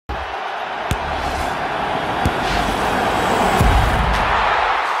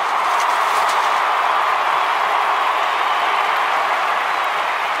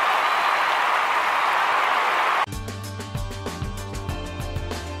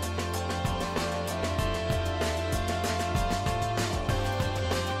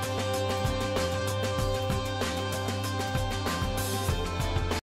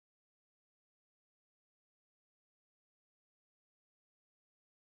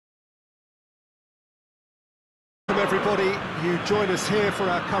everybody. You join us here for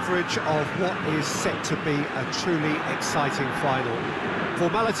our coverage of what is set to be a truly exciting final.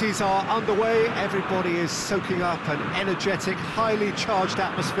 Formalities are underway, everybody is soaking up an energetic, highly charged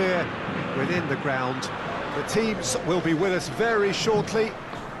atmosphere within the ground. The teams will be with us very shortly.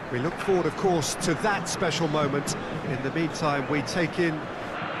 We look forward, of course, to that special moment. In the meantime, we take in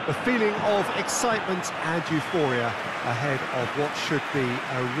the feeling of excitement and euphoria ahead of what should be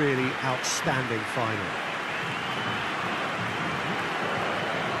a really outstanding final.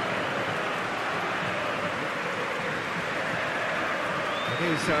 It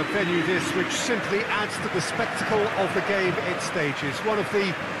is a venue this which simply adds to the spectacle of the game it stages. One of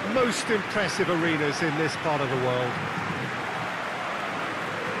the most impressive arenas in this part of the world.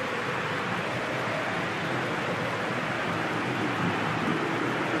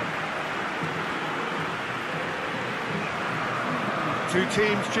 Two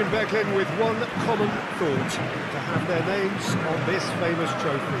teams, Jim Beglin, with one common thought: to have their names on this famous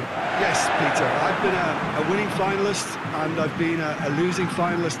trophy. Yes, Peter, I've been a winning finalist and I've been a losing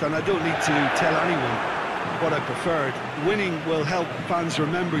finalist, and I don't need to tell anyone what I preferred. Winning will help fans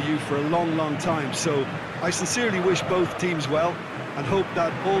remember you for a long, long time, so I sincerely wish both teams well and hope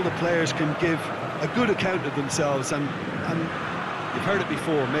that all the players can give a good account of themselves, and you've heard it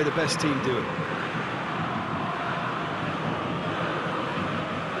before, may the best team do it.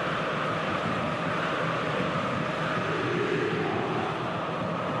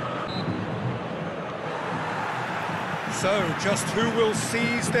 So, just who will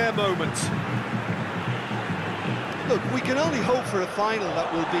seize their moment? Look, we can only hope for a final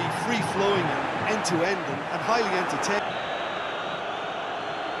that will be free-flowing and end-to-end and highly entertaining.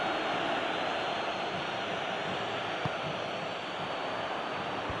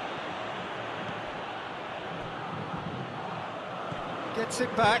 Gets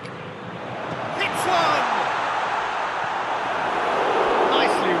it back. Hits one!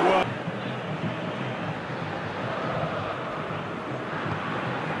 Nicely worked.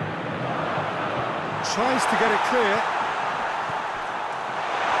 Tries to get it clear.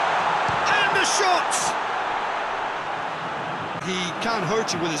 And the shot! He can't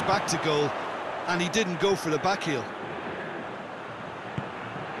hurt you with his back to goal, and he didn't go for the back heel.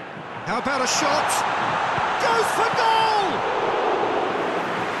 How about a shot? Goes for goal!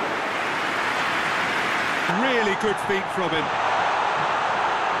 Really good feet from him.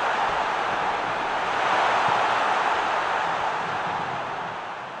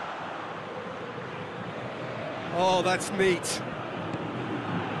 Oh, that's neat.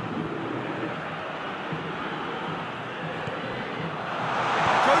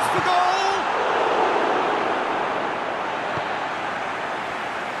 Goes for goal!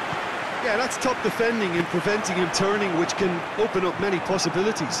 Yeah, that's top defending and preventing him turning, which can open up many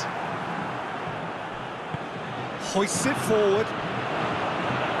possibilities. Hoists it forward.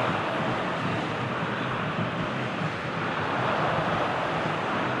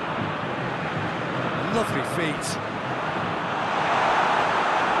 Lovely feet.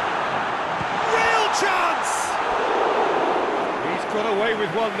 Real chance! He's got away with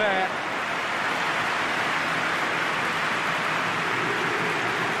one there.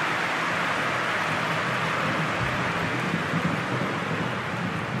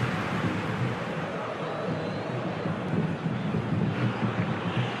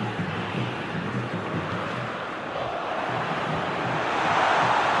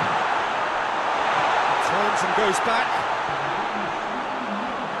 And goes back.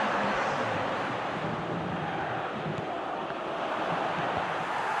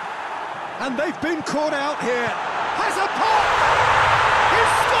 And they've been caught out here. Has a pop! He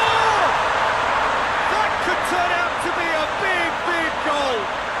scored! That could turn out to be a big, big goal.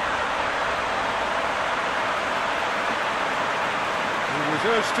 He was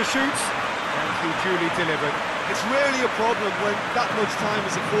urged to shoot, and he duly delivered. It's rarely a problem when that much time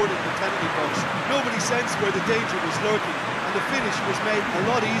is afforded in the penalty box. Nobody sensed where the danger was lurking, and the finish was made a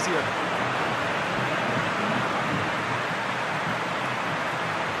lot easier.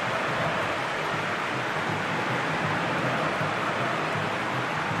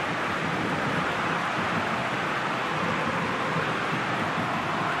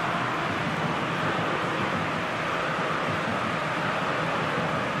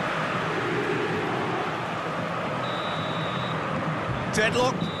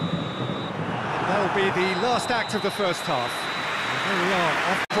 Deadlock. That'll be the last act of the first half. And there we are,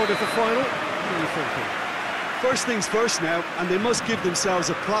 off point of the final. What are you thinking? First things first now, and they must give themselves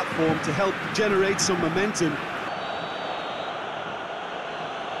a platform to help generate some momentum.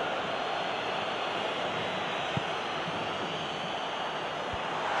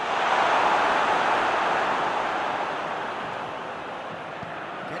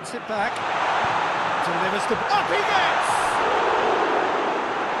 Gets it back. Delivers the... Up he gets!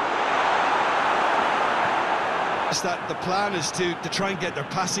 That the plan is to try and get their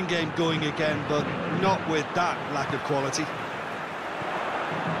passing game going again, but not with that lack of quality.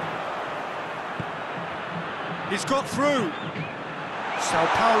 He's got through.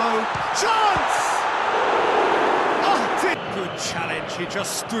 SaoPaulo, chance! Oh, good challenge, he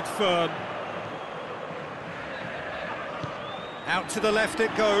just stood firm. Out to the left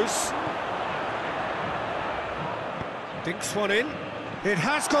it goes. Dinks one in. It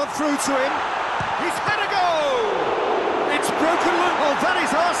has got through to him. He's had a go! It's broken loose. Oh, that is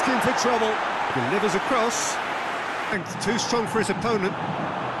asking for trouble. Delivers across. And too strong for his opponent.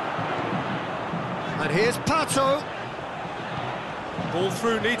 And here's Pato. Ball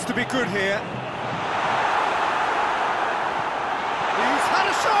through needs to be good here. He's had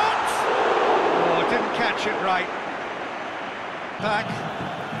a shot! Oh, didn't catch it right. Back.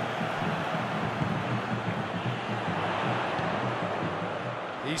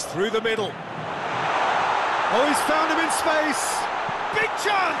 He's through the middle. Oh, he's found him in space. Big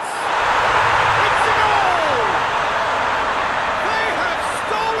chance! It's a goal! They have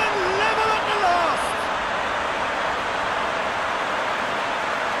stolen level at the last!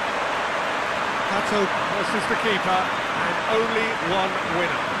 Pato versus the keeper, and only one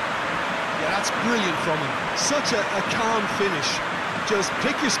winner. Yeah, that's brilliant from him. Such a calm finish. Just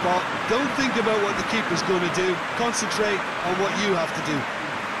pick your spot, don't think about what the keeper's going to do, concentrate on what you have to do.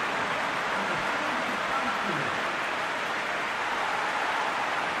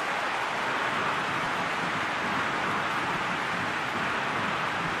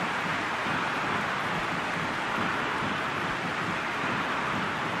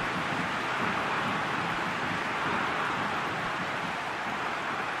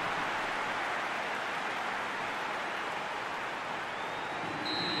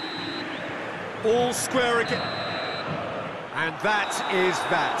 All square again. And that is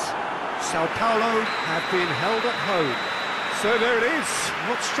that. SaoPaulo have been held at home. So there it is.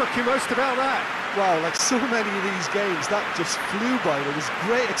 What struck you most about that? Wow, like so many of these games, that just flew by. There was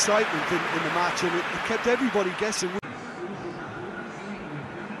great excitement in the match, and it kept everybody guessing.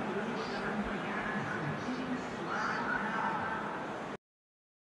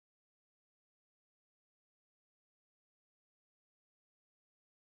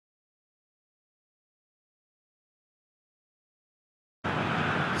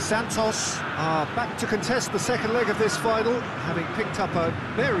 Santos are back to contest the second leg of this final, having picked up a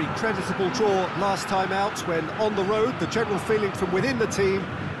very creditable draw last time out when on the road. The general feeling from within the team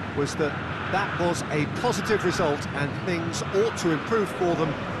was that that was a positive result and things ought to improve for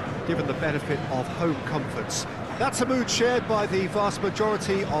them given the benefit of home comforts. That's a mood shared by the vast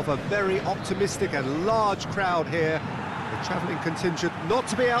majority of a very optimistic and large crowd here. The travelling contingent, not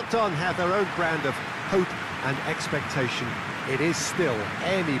to be outdone, have their own brand of hope and expectation. It is still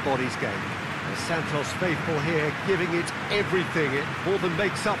anybody's game. The Santos faithful here giving it everything. It more than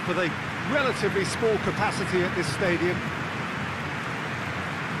makes up for the relatively small capacity at this stadium.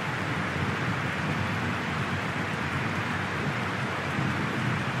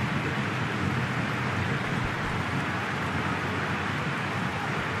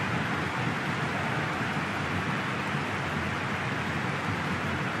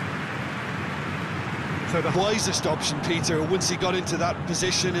 So the wisest option, Peter, once he got into that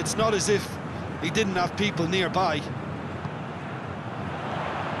position, it's not as if he didn't have people nearby. Is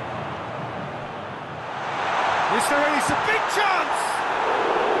there any big chance?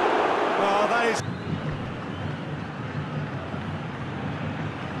 Well, that is...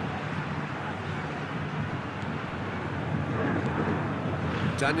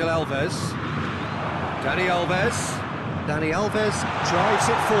 Dani Alves drives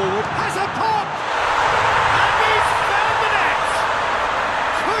it forward, has a pop! And he's found the net!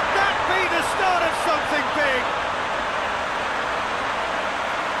 Could that be the start of something big?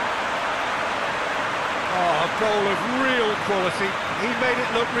 Oh, a goal of real quality. He made it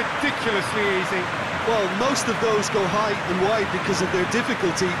look ridiculously easy. Well, most of those go high and wide because of their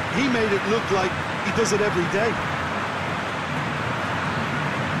difficulty. He made it look like he does it every day.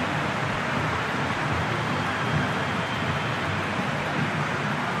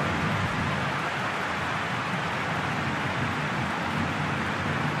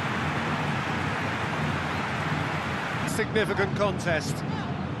 Significant contest.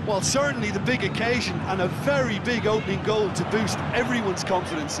 Well, certainly the big occasion and a very big opening goal to boost everyone's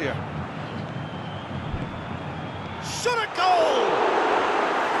confidence here. Shot at goal!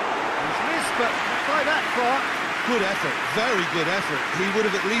 He's missed, but not by that far. Good effort, very good effort. He would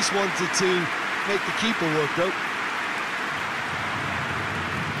have at least wanted to make the keeper work, though.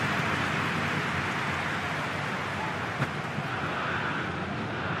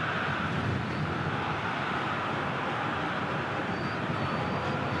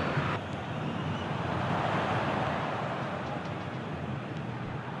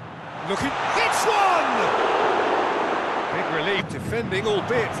 Looking, hits one! Big relief defending,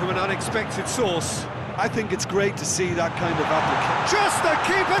 albeit from an unexpected source. I think it's great to see that kind of application. Just the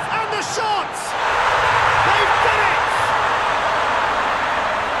keeper and the shot! They've done it!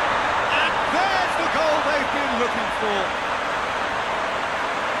 And there's the goal they've been looking for.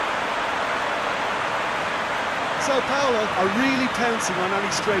 SaoPaulo are really pouncing on any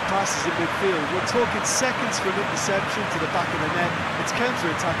stray passes in midfield. We're talking seconds from interception to the back of the net. It's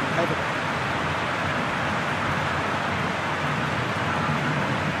counter-attacking heaven.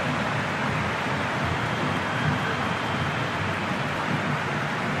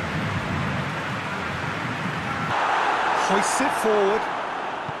 Hoists it forward.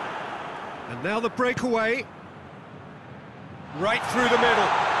 And now the breakaway. Right through the middle.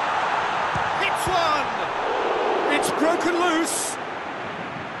 Hits one! It's broken loose.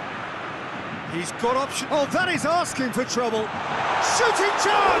 He's got option. Oh, that is asking for trouble. Shooting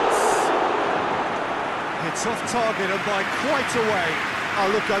chance! It's off target and by quite a way. Oh,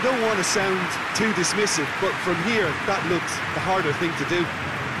 look, I don't want to sound too dismissive, but from here, that looks the harder thing to do.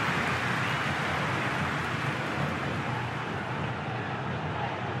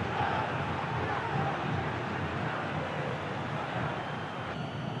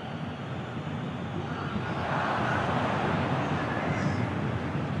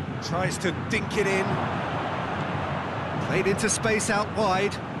 Tries to dink it in. Played into space out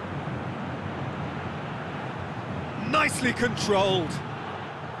wide. Nicely controlled.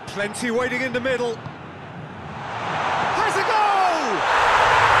 Plenty waiting in the middle. Has a goal!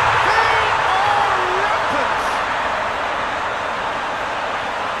 They are rampant!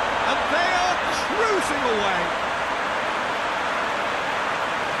 And they are cruising away.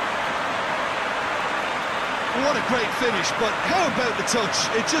 What a great finish, but how about the touch?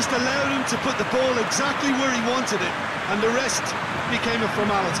 It just allowed him to put the ball exactly where he wanted it, and the rest became a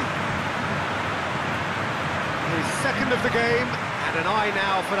formality. His second of the game, and an eye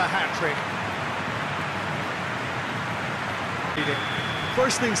now for the hat-trick.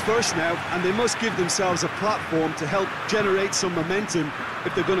 First things first now, and they must give themselves a platform to help generate some momentum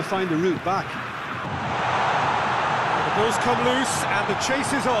if they're going to find a route back. The ball's come loose, and the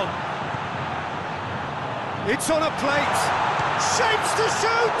chase is on. It's on a plate, shapes to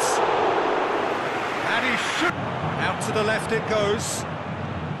shoot! And he shoot! Out to the left it goes.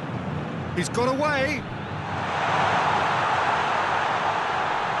 He's got away.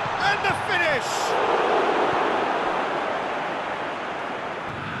 And the finish!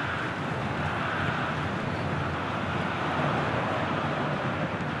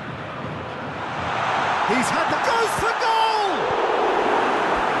 He's had the goes for goal!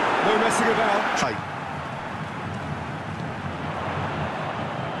 No messing about.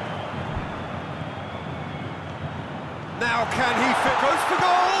 Now can he fit? Goes for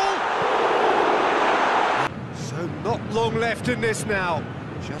goal! So not long left in this now.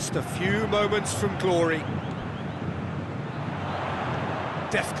 Just a few moments from glory.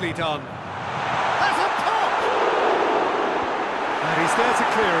 Deftly done. Has a pop! And he's there to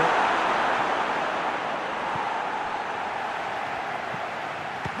clear it.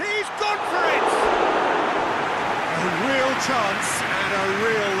 He's gone for it! A real chance and a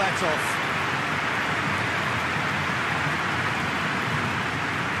real let-off.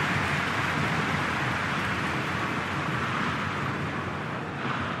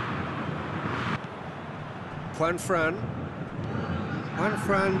 Juan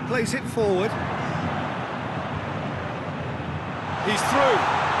Fran plays it forward. He's through.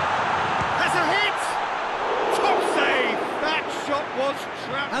 Has a hit! Top save! That shot was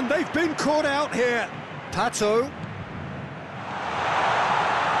trapped. And they've been caught out here. Pato.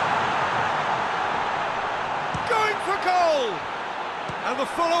 Going for goal! And the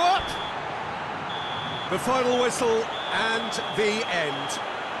follow-up. The final whistle and the end.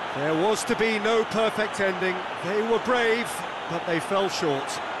 There was to be no perfect ending. They were brave, but they fell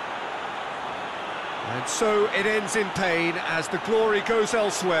short. And so it ends in pain as the glory goes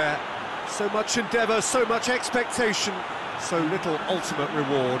elsewhere. So much endeavour, so much expectation, so little ultimate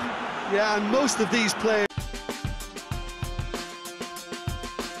reward. Yeah, and most of these players